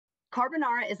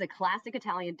Carbonara is a classic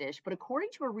Italian dish, but according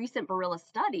to a recent Barilla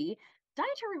study,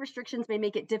 dietary restrictions may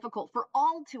make it difficult for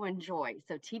all to enjoy.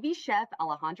 So, TV chef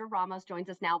Alejandra Ramos joins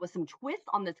us now with some twists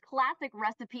on this classic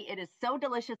recipe. It is so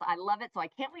delicious. I love it. So, I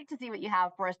can't wait to see what you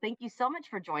have for us. Thank you so much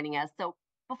for joining us. So,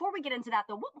 before we get into that,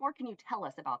 though, what more can you tell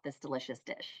us about this delicious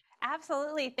dish?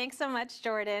 Absolutely. Thanks so much,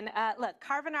 Jordan. Look,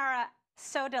 carbonara,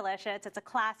 so delicious. It's a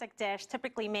classic dish,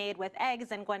 typically made with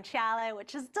eggs and guanciale,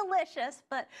 which is delicious,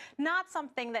 but not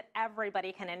something that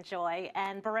everybody can enjoy.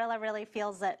 And Barilla really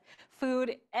feels that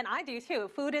food, and I do too,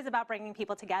 food is about bringing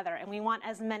people together, and we want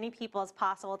as many people as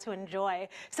possible to enjoy.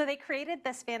 So they created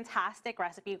this fantastic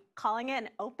recipe, calling it an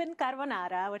open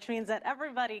carbonara, which means that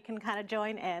everybody can kind of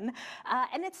join in.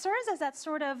 And it serves as that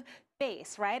sort of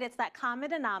base, right? It's that common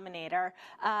denominator,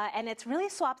 and it's really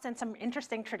swaps in some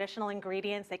interesting traditional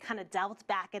ingredients. They kind of delved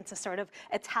back into sort of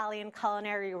Italian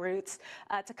culinary roots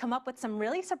to come up with some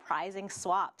really surprising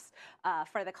swaps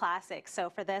for the classics. So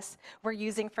for this, we're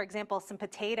using, for example, some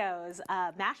potatoes,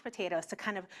 mashed potatoes, to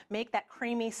kind of make that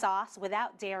creamy sauce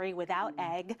without dairy, without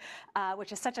egg,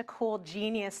 which is such a cool,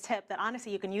 genius tip that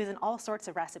honestly you can use in all sorts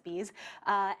of recipes.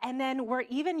 And then we're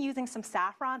even using some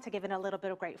saffron to give it a little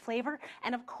bit of great flavor.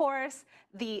 And of course,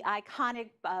 the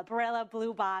iconic Barilla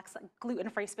Blue Box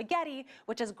gluten-free spaghetti,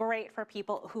 which is great for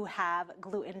people who have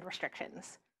gluten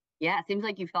restrictions. Yeah, it seems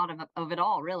like you've thought of it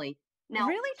all, really. Now,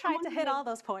 Really tried someone to who hit may all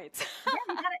those points. Yeah,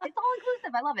 you got it. It's all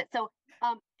inclusive. I love it. So,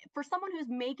 for someone who's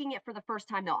making it for the first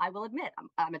time, though, I will admit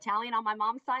I'm Italian on my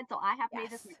mom's side, so I have made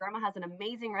this. My Yes. grandma has an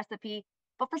amazing recipe.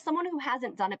 But for someone who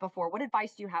hasn't done it before, what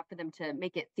advice do you have for them to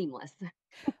make it seamless?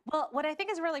 Well, what I think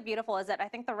is really beautiful is that I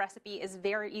think the recipe is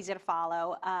very easy to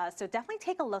follow. So definitely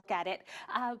take a look at it.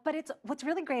 But it's what's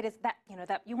really great is that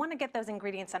that you want to get those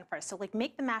ingredients in first. So like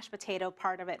make the mashed potato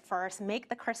part of it first, make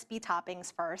the crispy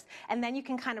toppings first, and then you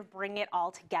can kind of bring it all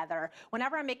together.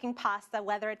 Whenever I'm making pasta,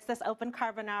 whether it's this open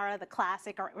carbonara, the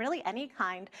classic, or really any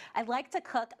kind, I like to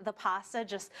cook the pasta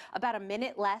just about a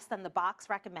minute less than the box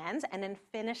recommends, and then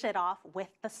finish it off with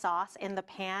the sauce in the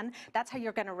pan. That's how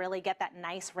you're going to really get that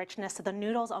nice richness. So the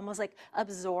noodles almost like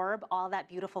absorb all that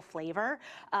beautiful flavor.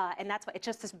 And that's why it's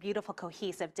just this beautiful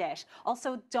cohesive dish.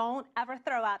 Also, don't ever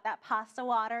throw out that pasta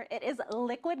water. It is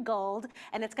liquid gold,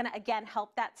 and it's going to, again,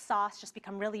 help that sauce just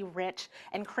become really rich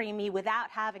and creamy without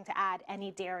having to add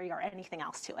any dairy or anything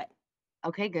else to it.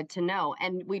 Okay, good to know.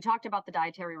 And we talked about the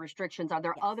dietary restrictions. Are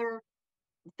there Yes. other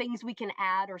things we can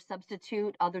add or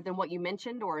substitute other than what you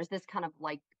mentioned, or is this kind of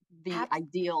like the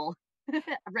ideal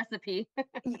recipe?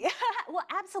 Yeah, well,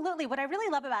 absolutely. What I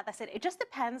really love about this, it just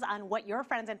depends on what your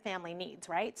friends and family needs,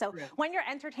 right? So True. when you're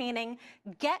entertaining,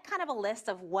 get kind of a list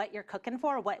of what you're cooking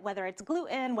for, whether it's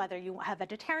gluten, whether you have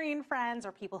vegetarian friends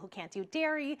or people who can't do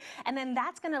dairy, and then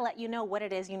that's going to let you know what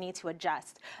it is you need to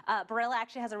adjust. Barilla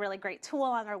actually has a really great tool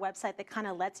on their website that kind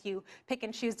of lets you pick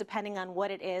and choose depending on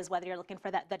what it is, whether you're looking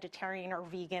for that vegetarian or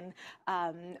vegan,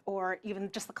 or even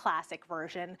just the classic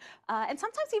version. And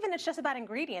sometimes even it's just about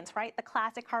ingredients, right? The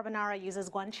classic carbonara uses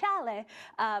guanciale,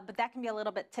 but that can be a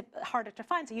little bit harder to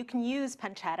find. So you can use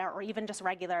pancetta or even just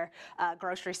regular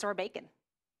grocery store bacon.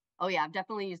 Oh yeah, I've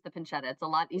definitely used the pancetta. It's a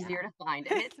lot Yeah, easier to find,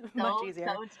 and it's much easier.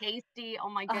 so tasty. Oh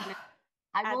my goodness.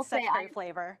 Ah, I will adds say such great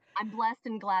flavor. I'm blessed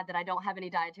and glad that I don't have any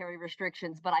dietary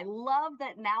restrictions, but I love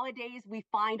that nowadays we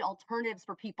find alternatives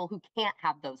for people who can't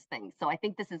have those things. So I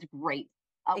think this is great.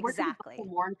 Where can we find Exactly.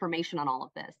 more information on all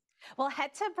of this? Well,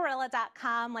 head to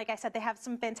Barilla.com. Like I said, they have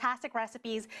some fantastic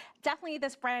recipes. Definitely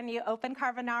this brand new open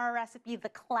carbonara recipe, the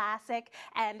classic,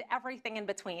 and everything in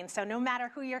between. So no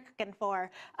matter who you're cooking for,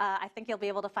 I think you'll be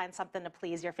able to find something to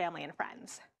please your family and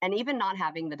friends. And even not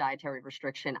having the dietary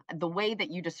restriction, the way that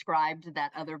you described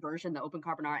that other version, the open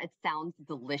carbonara, it sounds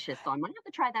delicious. So I'm gonna have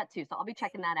to try that too. So I'll be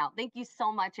checking that out. Thank you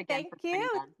so much again for Thank joining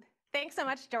you. us. Thanks so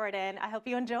much, Jordan. I hope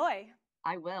you enjoy.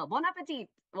 I will. Bon appetit.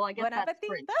 Well, I guess Buon that's appetito.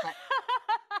 French, but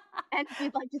and if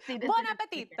you'd like to see this Buon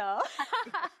interview again, appetito.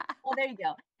 well, there you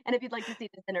go. And if you'd like to see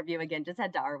this interview again, just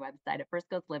head to our website at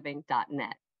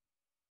firstcoastliving.net.